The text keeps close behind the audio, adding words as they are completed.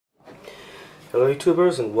Hello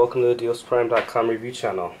YouTubers, and welcome to the DealsPrime.com review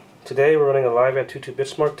channel. Today we're running a live Antutu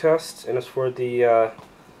benchmark test, and it's for the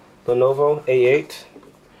Lenovo A8,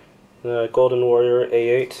 the Golden Warrior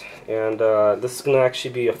A8, and this is going to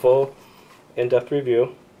actually be a full in-depth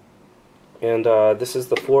review. And this is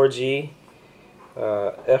the 4G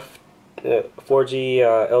LTE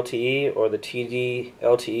or the TD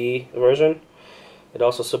LTE version. It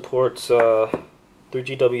also supports 3G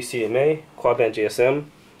WCMA, quad-band GSM,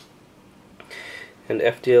 and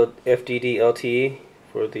FDD LTE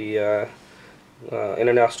for the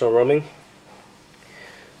international roaming.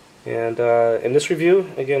 And in this review,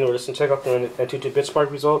 again, we're just going to check out the Antutu benchmark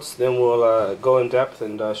results. Then we'll go in depth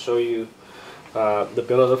and show you the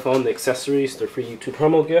build of the phone, the accessories, the free YouTube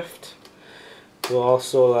promo gift. We'll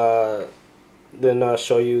also then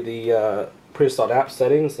show you the pre-installed app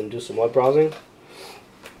settings and do some web browsing.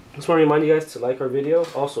 Just want to remind you guys to like our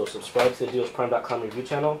videos. Also, subscribe to the DealsPrime.com review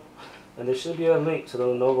channel. And there should be a link to the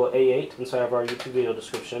Lenovo A8 inside of our YouTube video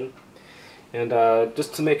description. And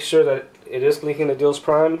just to make sure that it is linking to Deals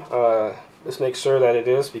Prime, just make sure that it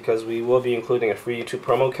is, because we will be including a free YouTube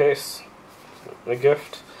promo case, a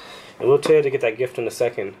gift. And we'll tell you to get that gift in a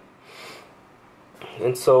second.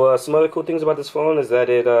 And so some other cool things about this phone is that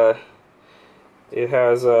it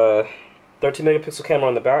has a 13 megapixel camera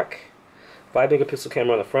on the back, 5 megapixel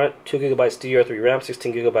camera on the front, 2 gigabytes DDR3 RAM,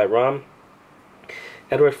 16 gigabyte ROM.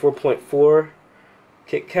 Android 4.4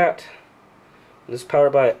 KitKat. This is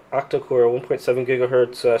powered by octa-core 1.7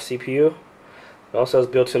 gigahertz CPU. It also has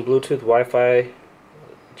built-in Bluetooth, Wi-Fi,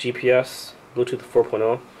 GPS, Bluetooth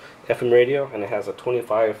 4.0, FM radio, and it has a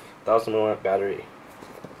 25,000 mAh battery.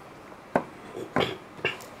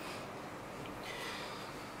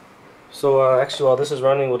 So actually, while this is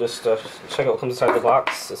running, we'll just check out what comes inside the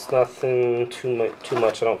box. It's nothing too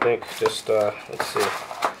much, I don't think. Just let's see.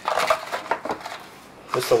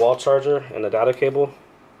 This is the wall charger and the data cable.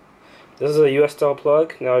 This is a US style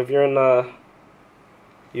plug. Now if you're in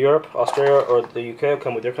Europe, Australia, or the UK, it'll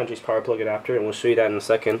come with your country's power plug adapter, and we'll show you that in a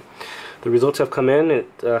second. The results have come in.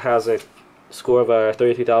 It has a score of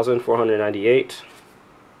 33,498.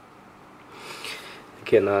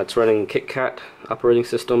 Again, it's running KitKat operating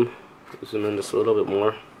system. Zoom in just a little bit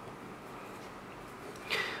more.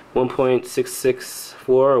 1.664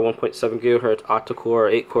 or 1.7 gigahertz octa-core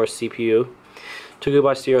 8-core CPU. 2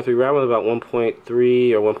 gigabytes DDR3 RAM with about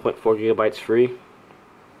 1.3 or 1.4 gigabytes free.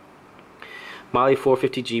 Mali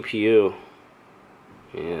 450 GPU.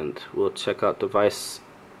 And we'll check out device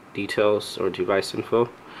details or device info.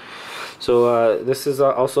 So this is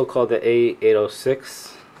also called the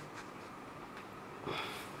A806.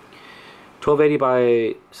 1280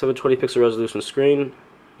 by 720 pixel resolution screen.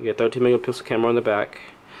 You get 13 megapixel camera on the back.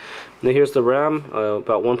 Now here's the RAM,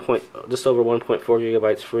 just over 1.4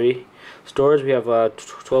 gigabytes free. Storage, we have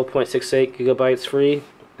 12.68 gigabytes free,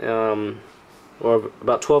 or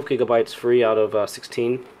about 12 gigabytes free out of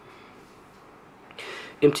 16.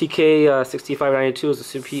 MT6589 is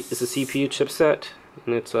a CPU chipset,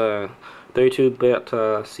 and it's a 32-bit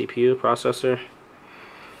CPU processor.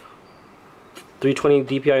 320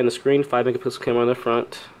 DPI on the screen, 5 megapixel camera on the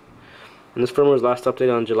front. And this firmware was last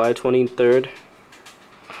updated on July 23rd.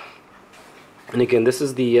 And again, this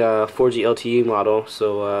is the 4G LTE model,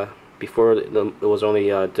 so before it was only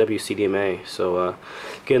WCDMA. So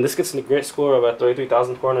again, this gets a great score of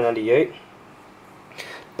 33,498.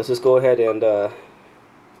 Let's just go ahead and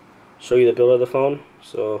show you the build of the phone.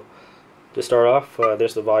 So to start off,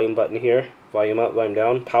 there's the volume button here, volume up, volume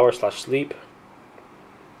down, power/sleep.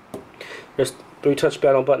 There's 3 touch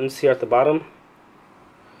panel buttons here at the bottom,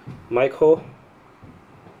 mic hole,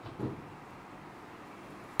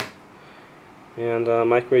 and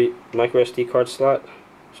micro SD card slot,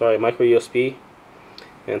 micro USB,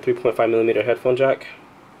 and 3.5mm headphone jack.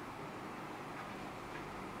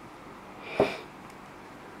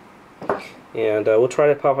 And we'll try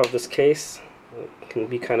to pop up this case. It can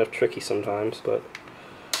be kind of tricky sometimes, but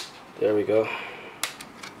there we go.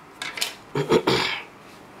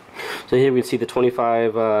 So here we can see the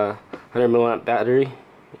 2500 milliamp battery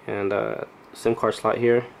and SIM card slot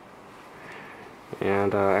here.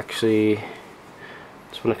 And actually,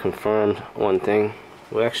 just want to confirm one thing.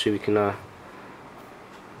 Well, actually, we can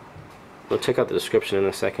we'll check out the description in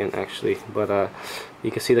a second, actually. But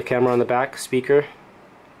you can see the camera on the back, speaker.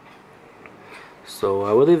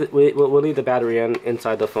 So we'll leave the battery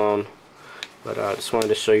inside the phone. But I just wanted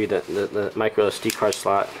to show you the micro SD card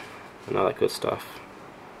slot and all that good stuff.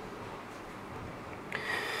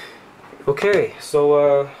 Okay,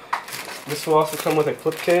 so this will also come with a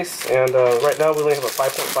flip case, and right now we only have a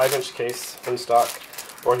 5.5-inch case in stock,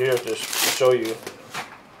 or here to show you.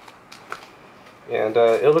 and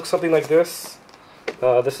it looks something like this.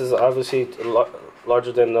 This is obviously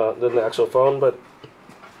larger than the actual phone, but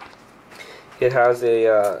it has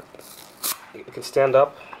a it can stand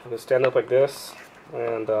up. It can stand up like this,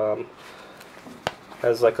 and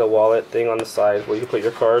has like a wallet thing on the side where you can put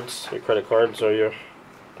your cards, your credit cards or your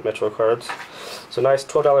Metro cards. So nice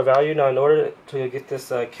 $12 value. Now in order to get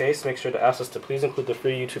this case, make sure to ask us to please include the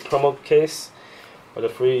free YouTube promo case or the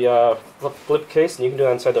free flip case, and you can do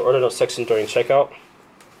that inside the order note section during checkout.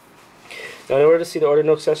 Now in order to see the order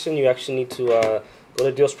note section, you actually need to go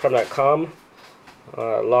to dealsprime.com,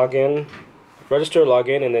 log in, register, log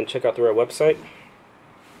in, and then check out through our website.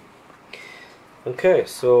 Okay,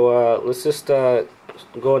 so let's just go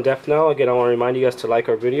in depth now. Again, I want to remind you guys to like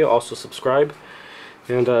our video, also subscribe.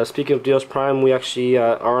 And speaking of Deals Prime, we actually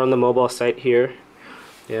are on the mobile site here,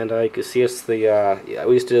 and you can see it's the yeah,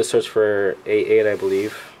 we used to do a search for A8, I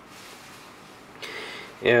believe.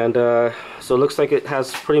 And so it looks like it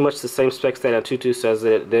has pretty much the same specs that A808t says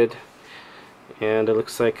that it did, and it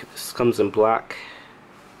looks like this comes in black.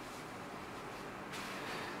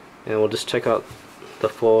 And we'll just check out the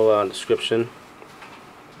full description.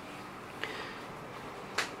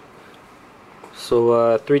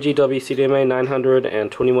 So 3G WCDMA 900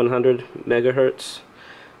 and 2100 megahertz.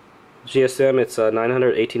 GSM, it's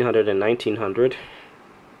 900, 1800, and 1900.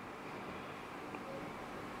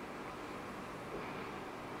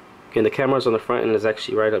 Again, the camera's on the front and is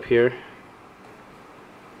actually right up here.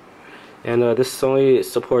 And this only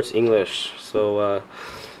supports English. So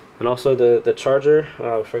and also the charger.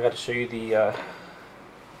 I forgot to show you the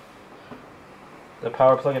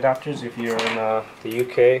power plug adapters if you're in the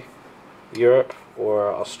UK, Europe,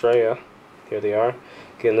 or Australia. Here they are.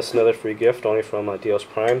 Again, this is another free gift only from Deals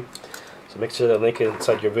Prime. So make sure the link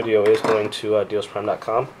inside your video is going to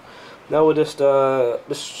dealsprime.com. Now we'll just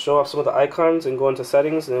show off some of the icons and go into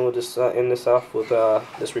settings, and then we'll just end this off with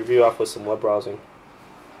this review off with some web browsing.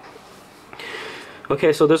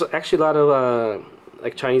 Okay, so there's actually a lot of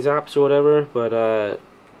like Chinese apps or whatever, but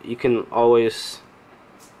you can always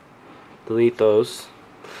delete those.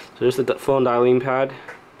 So there's the phone dialing pad.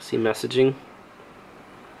 See messaging.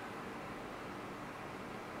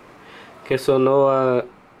 Okay, so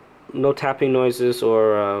no tapping noises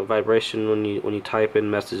or vibration when you type in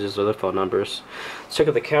messages or the phone numbers. Let's check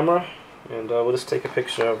out the camera, and we'll just take a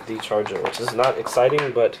picture of the charger, which is not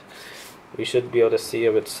exciting, but we should be able to see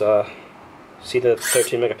if it's see the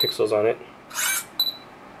 13 megapixels on it.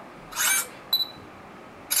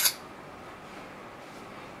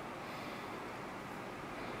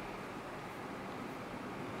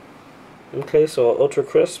 Okay, so ultra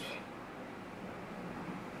crisp.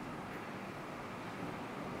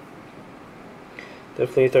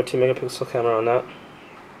 Definitely a 13 megapixel camera on that.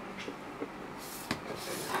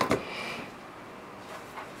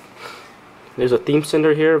 There's a theme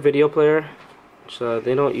sender here, video player, which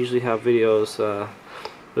they don't usually have videos.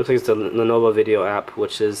 Looks like it's the Lenovo video app,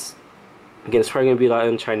 which is, again, it's probably going to be a lot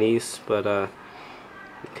in Chinese, but you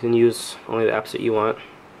can use only the apps that you want.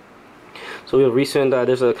 So we have recent,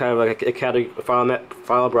 there's a kind of like a category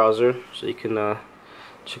file browser, so you can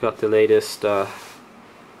check out the latest so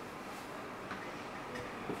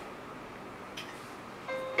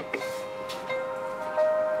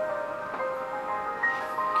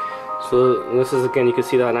this is, again, you can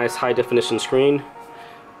see that nice high definition screen.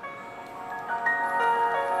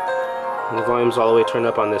 And the volume's all the way turned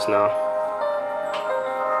up on this now.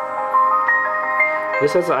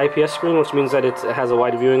 This has an IPS screen, which means that it has a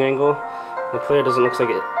wide viewing angle. The player doesn't look like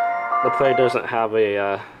it. The player doesn't have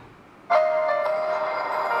a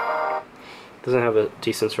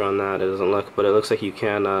D-sensor on that. It doesn't look, but it looks like you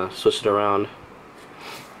can switch it around.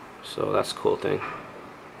 So that's a cool thing.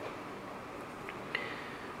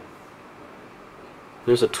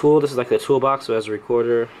 There's a tool. This is like the toolbox. So it has a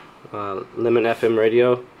recorder, limit FM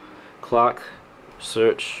radio, clock,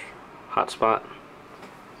 search, hotspot.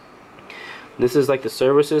 This is like the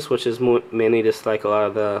services, which is mainly just like a lot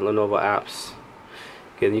of the Lenovo apps.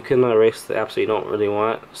 Again, you can erase the apps that you don't really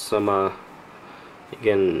want. Some,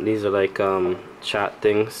 again, these are like chat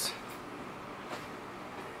things.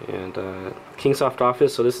 And Kingsoft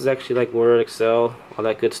Office. So this is actually like Word, Excel, all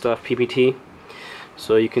that good stuff. PPT.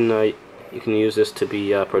 So you can use this to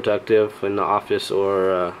be productive in the office,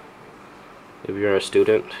 or if you're a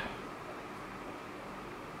student.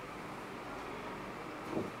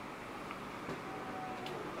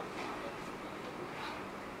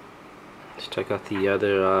 Let's check out the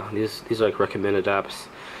other, these are like recommended apps.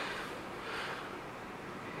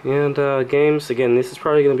 And games, again, this is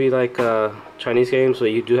probably going to be like Chinese games, so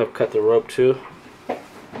you do have Cut the Rope too.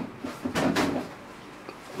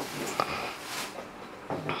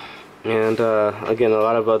 And and again, a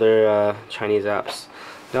lot of other Chinese apps.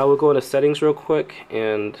 Now we'll go into settings real quick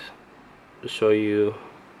and show you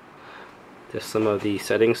just some of the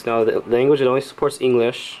settings. Now the language, it only supports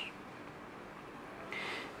English,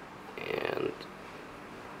 and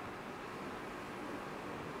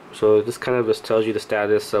so this kind of just tells you the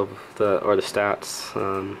status of the stats,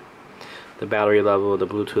 the battery level, the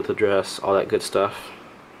Bluetooth address, all that good stuff.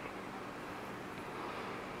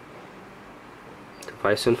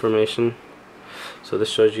 Device information. So this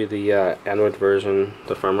shows you the Android version,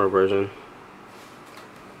 the firmware version.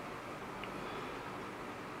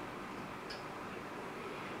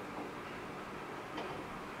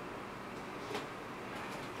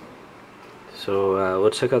 So we'll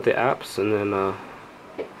check out the apps, and then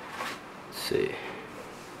let's see.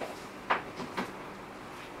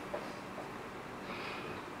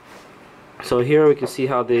 So here we can see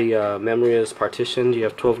how the memory is partitioned. You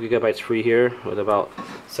have 12 gigabytes free here, with about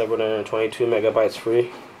 722 megabytes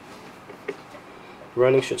free.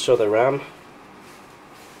 Running should show the RAM.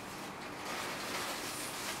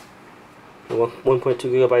 1.2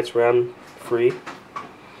 gigabytes RAM free.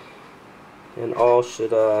 And all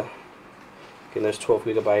should, again, there's 12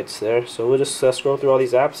 gigabytes there. So we'll just scroll through all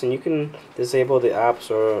these apps, and you can disable the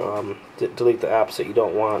apps or delete the apps that you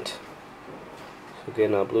don't want. So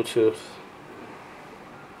again, Bluetooth,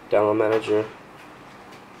 Download Manager,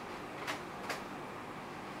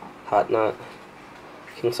 Hotnut,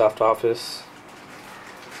 Kingsoft Office,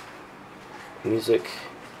 Music,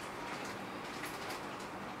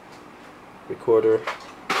 Recorder,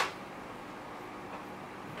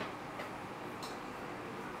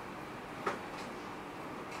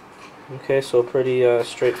 okay, so pretty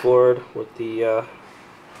straightforward with the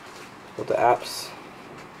apps.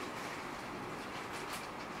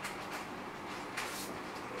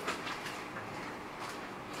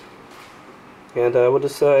 And we'll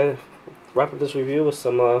just wrap up this review with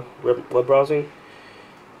some web browsing.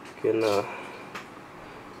 You can just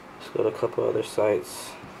go to a couple other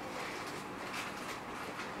sites.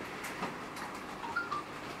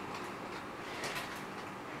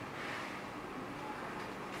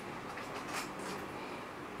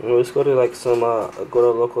 And let's go to like some go to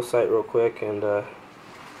a local site real quick, and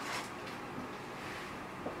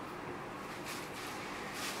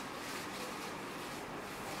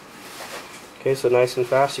okay, so nice and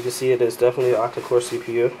fast. You can see it is definitely an octa-core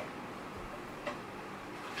CPU.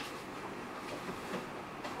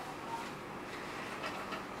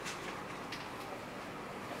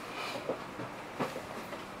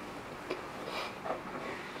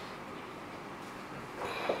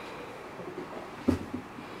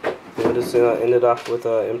 And just ended off with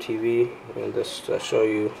MTV, and just show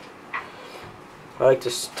you. I like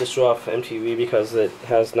to show off MTV because it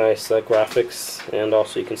has nice graphics, and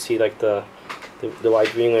also you can see like the wide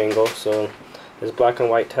viewing angle. So there's black and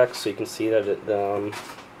white text, so you can see that it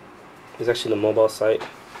is actually the mobile site.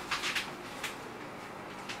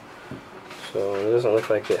 So it doesn't look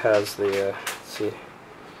like it has the let's see, it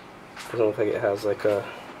doesn't look like it has like a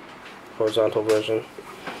horizontal version.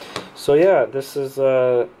 So yeah, this is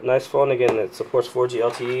a nice phone. Again, it supports 4G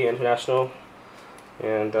LTE international,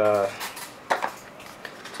 and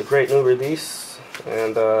it's a great new release.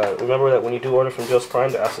 And remember that when you do order from Joe's Prime,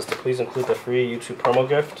 to ask us to please include the free YouTube promo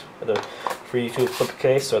gift, or the free YouTube flip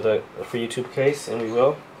case, or the free YouTube case, and we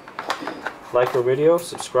will. Like our video,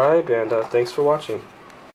 subscribe, and thanks for watching.